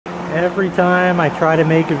Every time I try to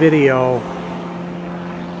make a video,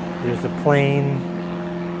 there's a plane,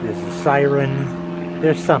 there's a siren,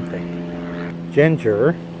 there's something.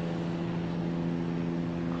 Ginger,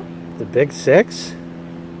 the big 6,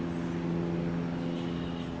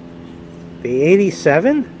 the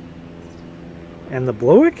 87, and the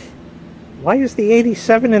Bluick? Why is the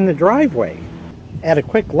 87 in the driveway? At a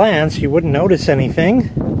quick glance, you wouldn't notice anything.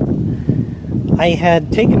 I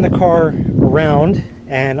had taken the car around,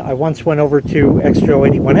 and I once went over to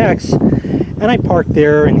XJO81X, and I parked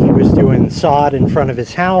there, and he was doing sod in front of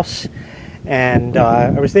his house, and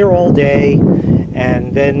I was there all day,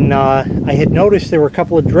 and then I had noticed there were a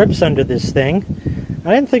couple of drips under this thing.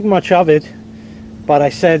 I didn't think much of it, but I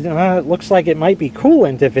said, it looks like it might be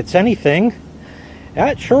coolant if it's anything. Yeah,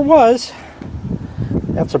 it sure was.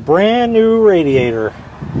 That's a brand new radiator.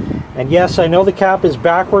 And yes, I know the cap is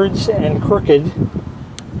backwards and crooked.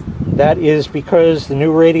 That is because the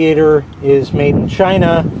new radiator is made in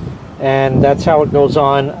China, and that's how it goes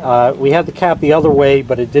on. We had the cap the other way,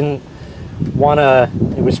 but it didn't want to,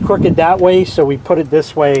 it was crooked that way, so we put it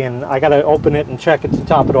this way, and I got to open it and check it to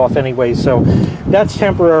top it off anyway, so that's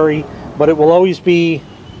temporary, but it will always be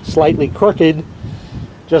slightly crooked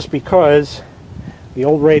just because the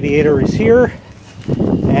old radiator is here,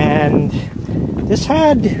 and this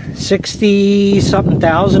had 60-something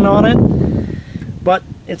thousand on it, but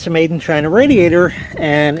it's a made in China radiator,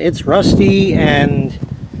 and it's rusty and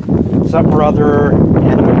something or other,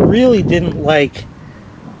 and I really didn't like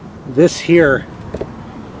this here.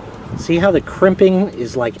 See how the crimping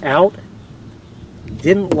is like out?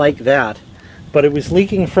 Didn't like that, but it was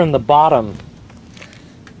leaking from the bottom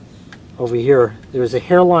over here. There was a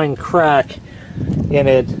hairline crack in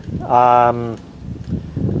it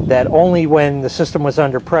that only when the system was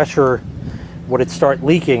under pressure would it start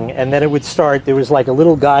leaking, and then it would start, there was like a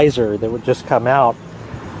little geyser that would just come out.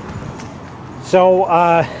 So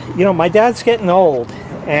you know, my dad's getting old,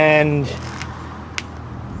 and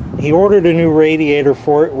he ordered a new radiator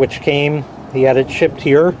for it, which came, he had it shipped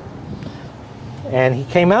here, and he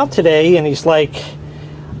came out today and he's like,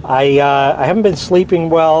 I haven't been sleeping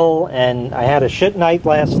well, and I had a shit night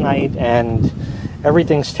last night, and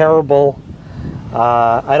everything's terrible.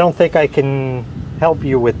 I don't think I can help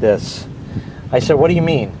you with this. I said, what do you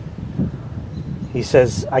mean? He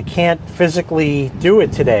says, I can't physically do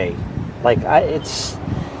it today. Like, I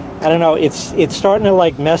don't know, it's starting to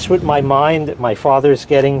like mess with my mind. My father's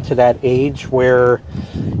getting to that age where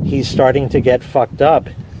he's starting to get fucked up,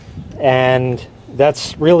 and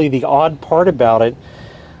that's really the odd part about it.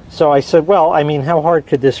 So I said, well, I mean, how hard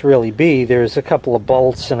could this really be? There's a couple of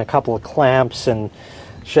bolts and a couple of clamps and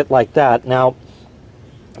shit like that. Now,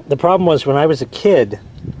 the problem was, when I was a kid,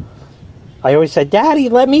 I always said, Daddy,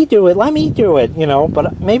 let me do it, you know,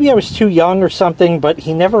 but maybe I was too young or something, but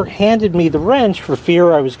he never handed me the wrench for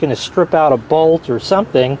fear I was going to strip out a bolt or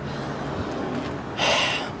something.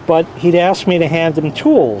 But he'd ask me to hand him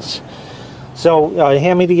tools. So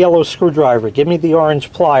hand me the yellow screwdriver, give me the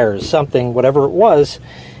orange pliers, something, whatever it was,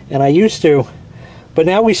 and I used to. But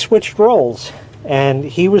now we switched roles, and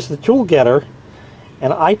he was the tool getter,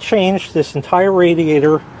 and I changed this entire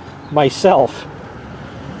radiator myself.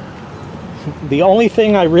 The only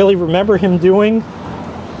thing I really remember him doing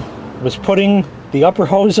was putting the upper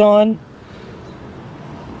hose on,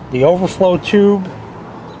 the overflow tube.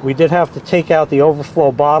 We did have to take out the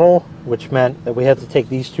overflow bottle, which meant that we had to take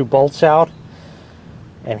these two bolts out,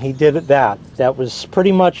 and he did that. That was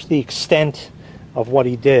pretty much the extent of what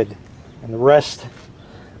he did, and the rest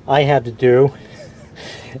I had to do.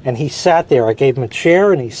 And he sat there. I gave him a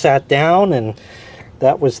chair, and he sat down, and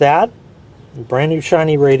that was that. Brand new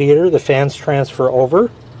shiny radiator. The fans transfer over.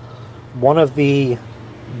 One of the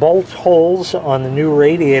bolt holes on the new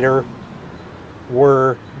radiator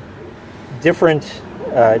were different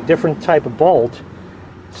type of bolt,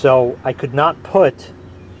 so I could not put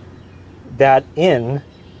that in,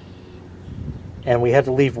 and we had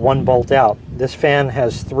to leave one bolt out. This fan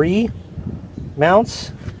has 3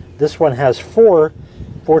 mounts. This one has 4.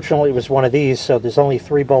 Fortunately, it was one of these, so there's only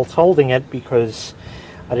 3 bolts holding it, because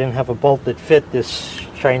I didn't have a bolt that fit this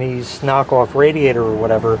Chinese knockoff radiator or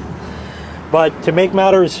whatever. But to make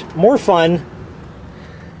matters more fun,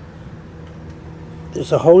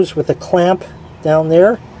 there's a hose with a clamp down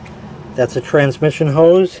there. That's a transmission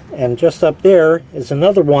hose, and just up there is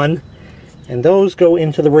another one, and those go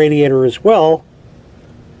into the radiator as well.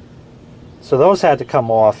 So those had to come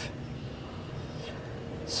off.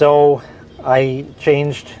 So I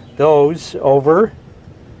changed those over,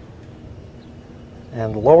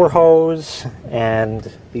 and the lower hose and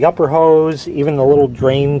the upper hose, even the little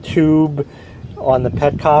drain tube on the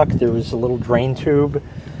petcock, there was a little drain tube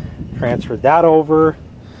transferred that over.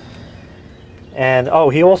 And oh,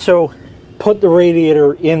 he also put the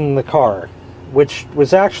radiator in the car, which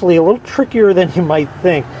was actually a little trickier than you might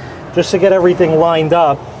think, just to get everything lined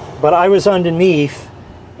up. But I was underneath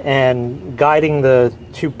and guiding the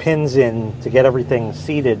 2 pins in to get everything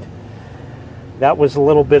seated. That was a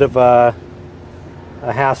little bit of a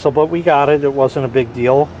hassle, but we got it. It wasn't a big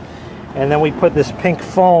deal. And then we put this pink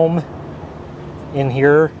foam in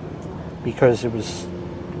here because it was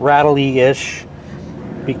rattly-ish,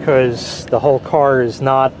 because the whole car is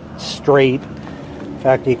not straight. In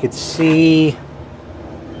fact, you could see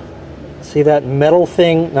that metal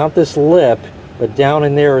thing, not this lip, but down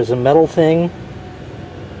in there is a metal thing,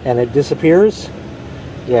 and it disappears.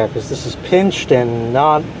 Yeah, because this is pinched and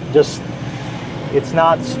not just, it's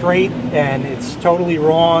not straight, and it's totally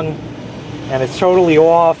wrong, and it's totally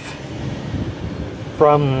off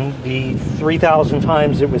from the 3,000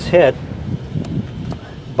 times it was hit.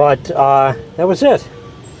 But that was it.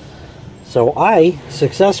 So I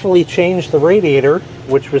successfully changed the radiator,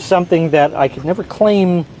 which was something that I could never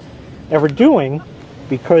claim ever doing,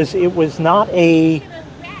 because it was not a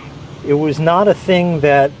thing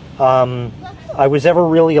that I was ever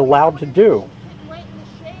really allowed to do.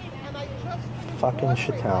 Fucking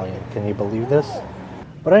Shitalian, can you believe this?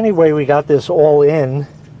 But anyway, we got this all in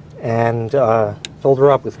and filled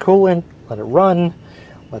her up with coolant, let it run,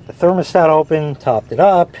 let the thermostat open, topped it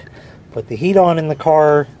up, put the heat on in the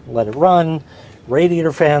car, let it run.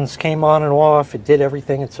 Radiator fans came on and off. It did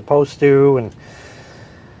everything it's supposed to, and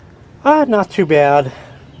not too bad,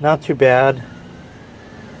 not too bad.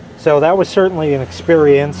 So that was certainly an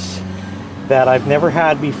experience that I've never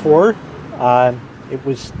had before. It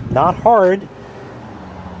was not hard,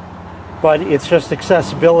 but it's just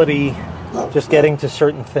accessibility, just getting to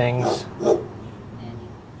certain things.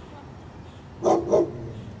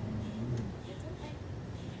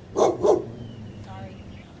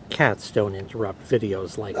 Cats don't interrupt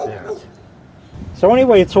videos like that. So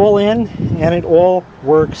anyway, it's all in, and it all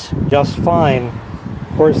works just fine.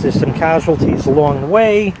 Of course, there's some casualties along the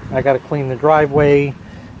way. I got to clean the driveway.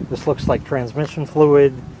 This looks like transmission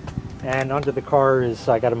fluid, and under the car is,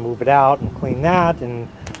 I got to move it out and clean that, and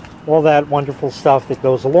all that wonderful stuff that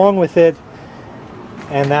goes along with it.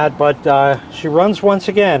 And that, but she runs once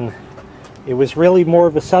again. It was really more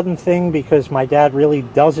of a sudden thing because my dad really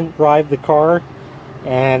doesn't drive the car.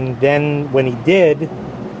 And then when he did,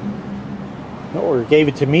 or gave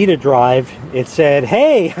it to me to drive, it said,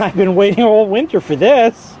 "Hey, I've been waiting all winter for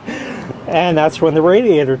this." And that's when the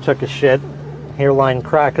radiator took a shit. Hairline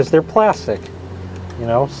crack, because they're plastic, you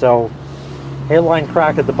know, so hairline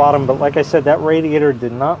crack at the bottom. But like I said, that radiator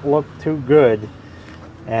did not look too good.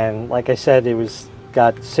 And like I said, it was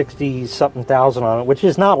got 60-something thousand on it, which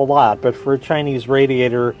is not a lot, but for a Chinese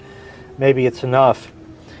radiator, maybe it's enough.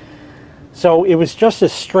 So it was just a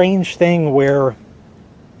strange thing where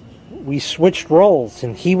we switched roles,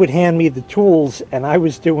 and he would hand me the tools and I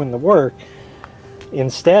was doing the work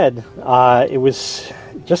instead. It was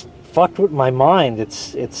just fucked with my mind.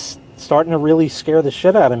 It's starting to really scare the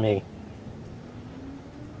shit out of me.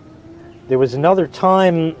 There was another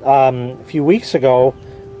time a few weeks ago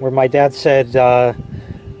where my dad said,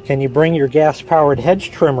 "Can you bring your gas-powered hedge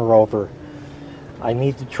trimmer over? I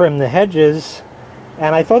need to trim the hedges."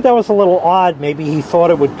 And I thought that was a little odd. Maybe he thought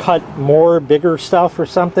it would cut more bigger stuff or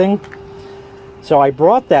something. So I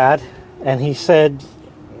brought that, and he said,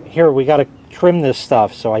 "Here, we got to trim this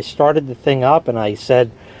stuff." So I started the thing up, and I said,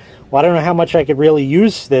 "Well, I don't know how much I could really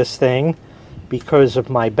use this thing because of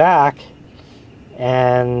my back."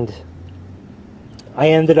 And I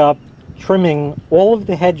ended up trimming all of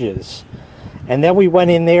the hedges. And then we went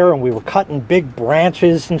in there and we were cutting big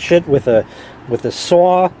branches and shit with a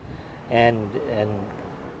saw and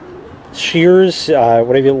shears,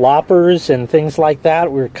 whatever, loppers and things like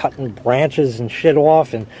that. We were cutting branches and shit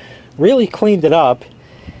off and really cleaned it up.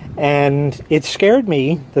 And it scared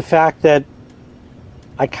me, the fact that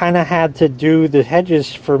I kind of had to do the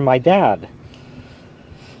hedges for my dad.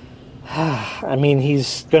 I mean,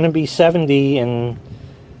 he's going to be 70 in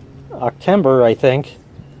October, I think.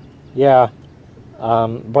 Yeah.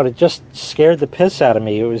 But it just scared the piss out of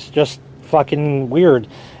me. It was just fucking weird.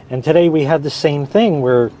 And today we had the same thing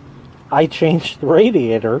where I changed the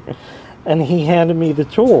radiator and he handed me the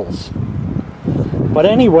tools. But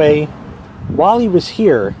anyway, while he was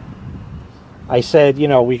here, I said, you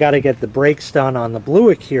know, we got to get the brakes done on the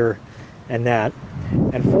Bluick here and that.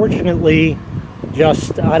 And fortunately,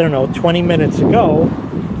 just, I don't know, 20 minutes ago,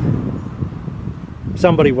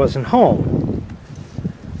 somebody wasn't home.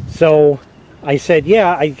 So I said,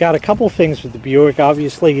 yeah, I got a couple things with the Buick.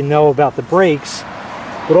 Obviously, you know about the brakes,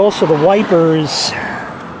 but also the wipers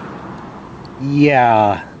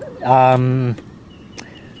yeah,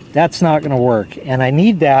 that's not going to work. And I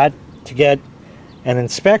need that to get an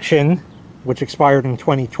inspection, which expired in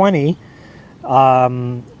 2020,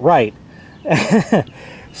 right.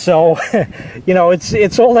 So, you know,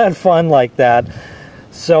 it's all that fun like that.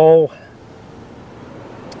 So,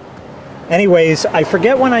 anyways, I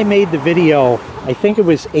forget when I made the video. I think it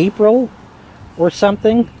was April or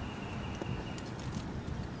something,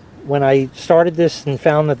 when I started this and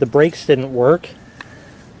found that the brakes didn't work.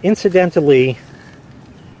 Incidentally,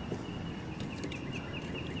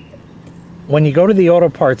 when you go to the auto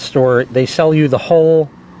parts store, they sell you the whole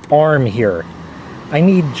arm here. I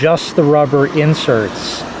need just the rubber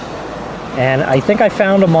inserts, and I think I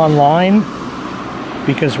found them online,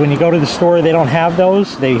 because when you go to the store they don't have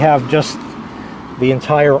those. They have just the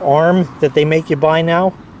entire arm that they make you buy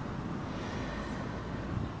now.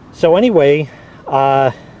 So anyway,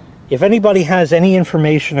 if anybody has any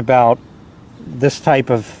information about this type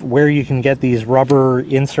of where you can get these rubber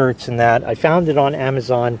inserts and that, I found it on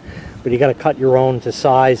Amazon, but you got to cut your own to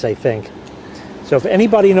size, I think. So if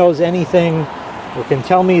anybody knows anything or can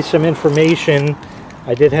tell me some information,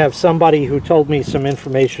 I did have somebody who told me some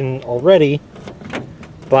information already,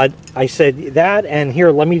 but I said that, and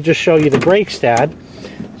here, let me just show you the brake stat.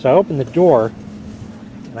 So I open the door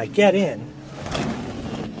and I get in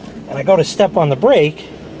and I go to step on the brake.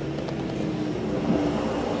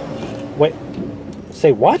 Wait,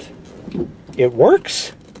 say what? It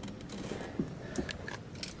works?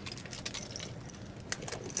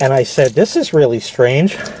 And I said, this is really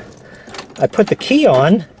strange. I put the key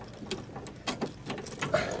on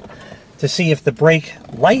to see if the brake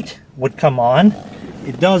light would come on.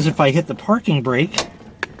 It does if I hit the parking brake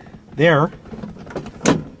there.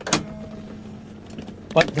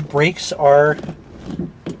 But the brakes are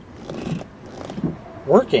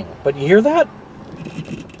working. But you hear that?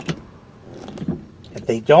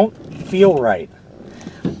 They don't feel right.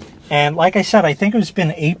 And like I said, I think it's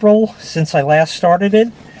been April since I last started it.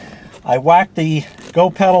 I whacked the go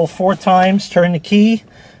pedal 4 times, turned the key,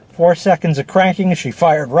 4 seconds of cranking, she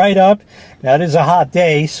fired right up. Now it is a hot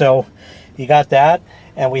day, so you got that.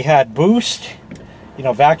 And we had boost, you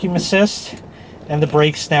know, vacuum assist, and the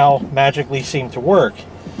brakes now magically seem to work.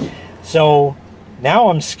 So now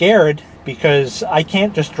I'm scared, because I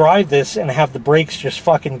can't just drive this and have the brakes just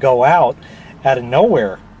fucking go out of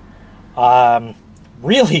nowhere.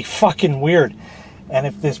 Really fucking weird. And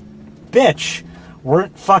if this bitch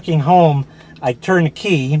weren't fucking home, I'd turn the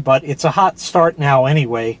key, but it's a hot start now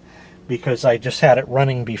anyway, because I just had it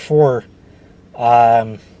running before.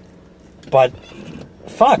 But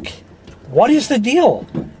fuck, what is the deal?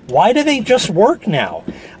 Why do they just work now?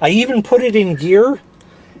 I even put it in gear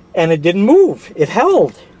and it didn't move. It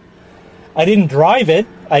held. I didn't drive it.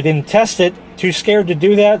 I didn't test it. Too scared to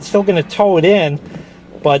do that. Still going to tow it in.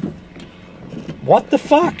 But what the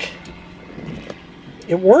fuck?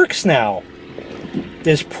 It works now.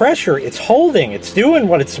 There's pressure. It's holding. It's doing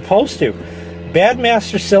what it's supposed to. Bad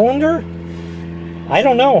master cylinder? I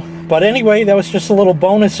don't know. But anyway, that was just a little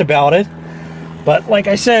bonus about it. But like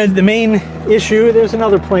I said, the main issue, there's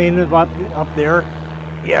another plane up there.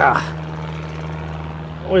 Yeah.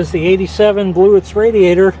 It was the 87 Bluick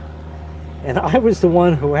Radiator. And I was the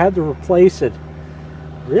one who had to replace it.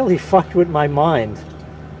 Really fucked with my mind.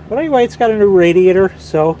 But anyway, it's got a new radiator,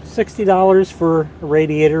 so $60 for a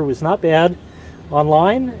radiator was not bad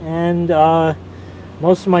online, and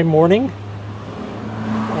most of my morning.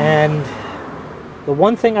 And the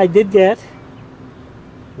one thing I did get,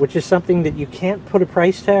 which is something that you can't put a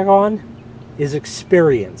price tag on, is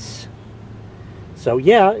experience. So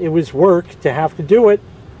yeah, it was work to have to do it,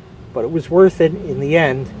 but it was worth it in the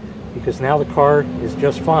end, because now the car is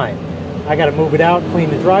just fine. I got to move it out, clean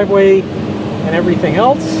the driveway, and everything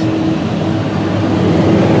else.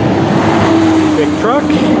 Big truck.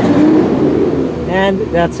 And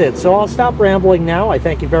that's it. So I'll stop rambling now. I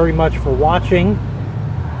thank you very much for watching.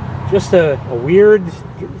 Just a weird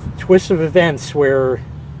twist of events where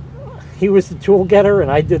he was the tool getter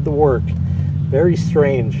and I did the work. Very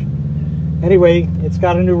strange. Anyway, it's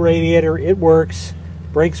got a new radiator. It works.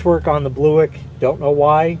 Brakes work on the Bluick. Don't know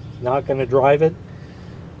why. Not going to drive it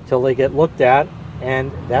till they get looked at.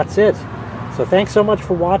 And that's it. So thanks so much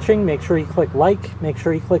for watching. Make sure you click like. Make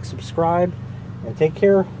sure you click subscribe. And take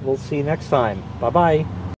care. We'll see you next time. Bye-bye.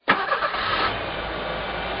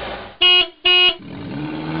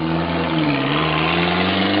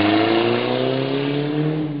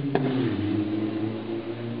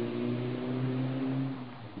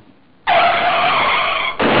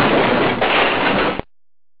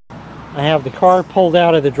 I have the car pulled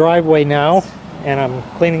out of the driveway now, and I'm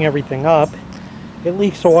cleaning everything up. It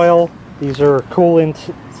leaks oil. These are coolant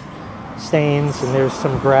stains, and there's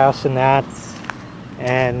some grass in that.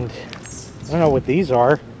 And I don't know what these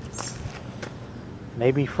are.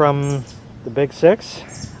 Maybe from the Big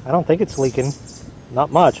 6. I don't think it's leaking.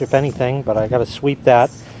 Not much, if anything, but I gotta sweep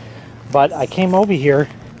that. But I came over here.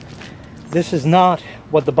 This is not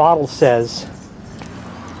what the bottle says.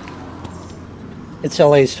 It's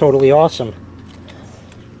LA's Totally Awesome.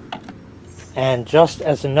 And just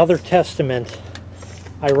as another testament,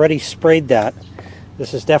 I already sprayed that.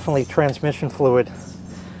 This is definitely transmission fluid.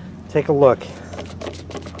 Take a look.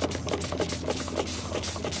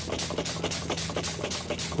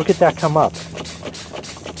 Look at that come up.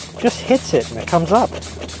 Just hits it and it comes up.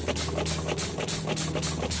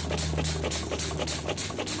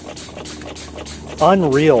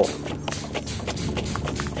 Unreal.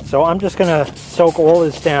 So I'm just gonna soak all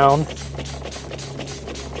this down.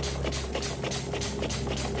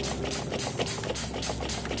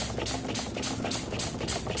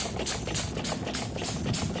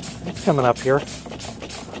 It's coming up here.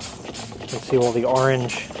 You can see all the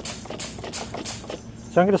orange.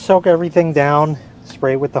 So I'm going to soak everything down,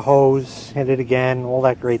 spray it with the hose, hit it again, all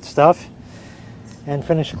that great stuff, and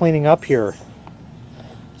finish cleaning up here.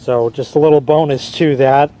 So just a little bonus to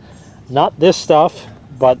that. Not this stuff,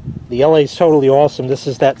 but the LA's Totally Awesome. This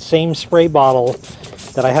is that same spray bottle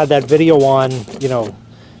that I had that video on, you know,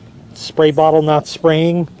 spray bottle not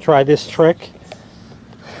spraying. Try this trick.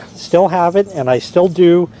 Still have it, and I still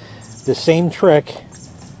do the same trick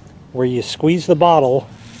where you squeeze the bottle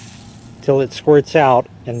till it squirts out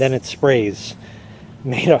and then it sprays.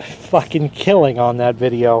 Made a fucking killing on that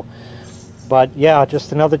video. But yeah,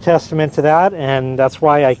 just another testament to that, and that's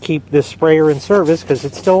why I keep this sprayer in service, because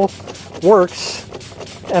it still works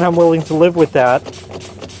and I'm willing to live with that.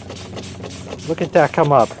 Look at that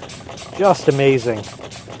come up. Just amazing.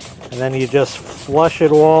 And then you just flush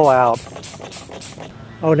it all out.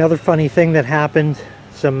 Oh, another funny thing that happened.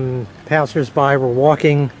 Some passers-by were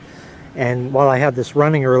walking, and while I had this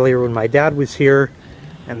running earlier when my dad was here,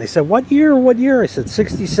 and they said, what year, what year? I said,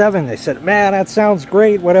 67. They said, man, that sounds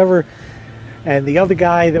great, whatever. And the other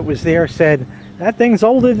guy that was there said, that thing's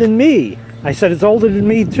older than me. I said, it's older than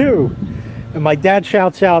me too. And my dad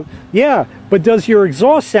shouts out, yeah, but does your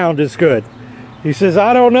exhaust sound as good? He says,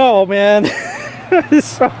 I don't know, man. It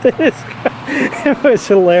was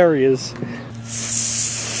hilarious.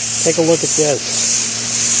 Take a look at this.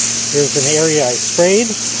 Here's an area I sprayed.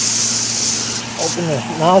 Open the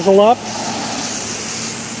nozzle up.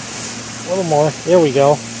 A little more. There we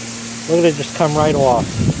go. Look at it just come right off.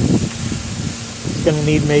 It's going to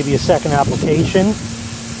need maybe a second application,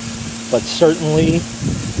 but certainly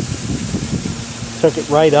took it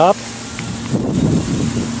right up.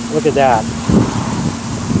 Look at that.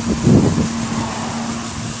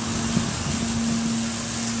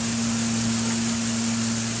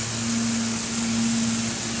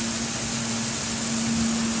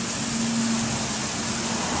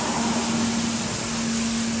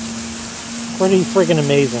 Pretty friggin'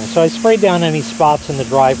 amazing. So I sprayed down any spots in the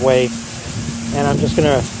driveway, and I'm just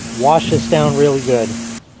gonna wash this down really good.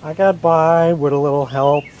 I got by with a little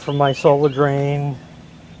help from my solar drain.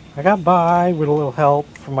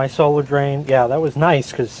 Yeah, that was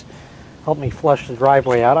nice because it helped me flush the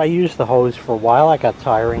driveway out. I used the hose for a while. I got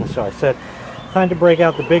tiring, so I said time to break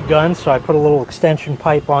out the big gun. So I put a little extension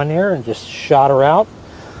pipe on there and just shot her out.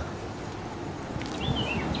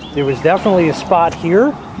 There was definitely a spot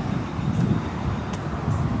here.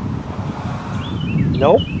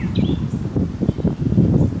 Nope.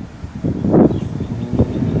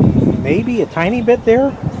 Maybe a tiny bit there.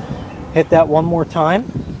 Hit that one more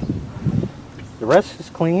time. The rest is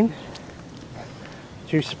clean.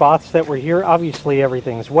 Two spots that were here. Obviously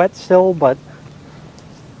everything's wet still, but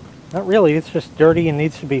not really. It's just dirty and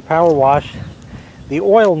needs to be power washed. The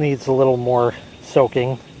oil needs a little more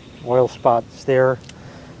soaking. Oil spots there.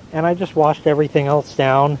 And I just washed everything else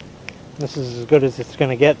down. This is as good as it's going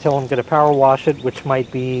to get till I'm going to power wash it, which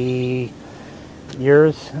might be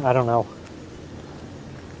years. I don't know.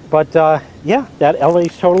 But yeah, that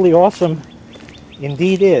LA's Totally Awesome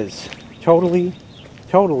indeed is. Totally,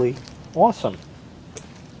 totally awesome.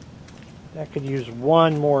 That could use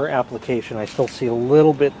one more application. I still see a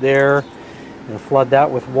little bit there, and flood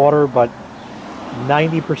that with water, but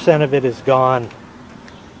 90% of it is gone.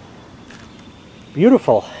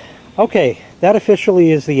 Beautiful. Okay, that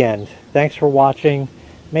officially is the end. Thanks for watching.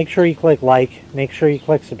 Make sure you click like, make sure you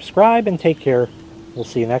click subscribe, and take care. We'll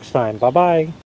see you next time. Bye-bye.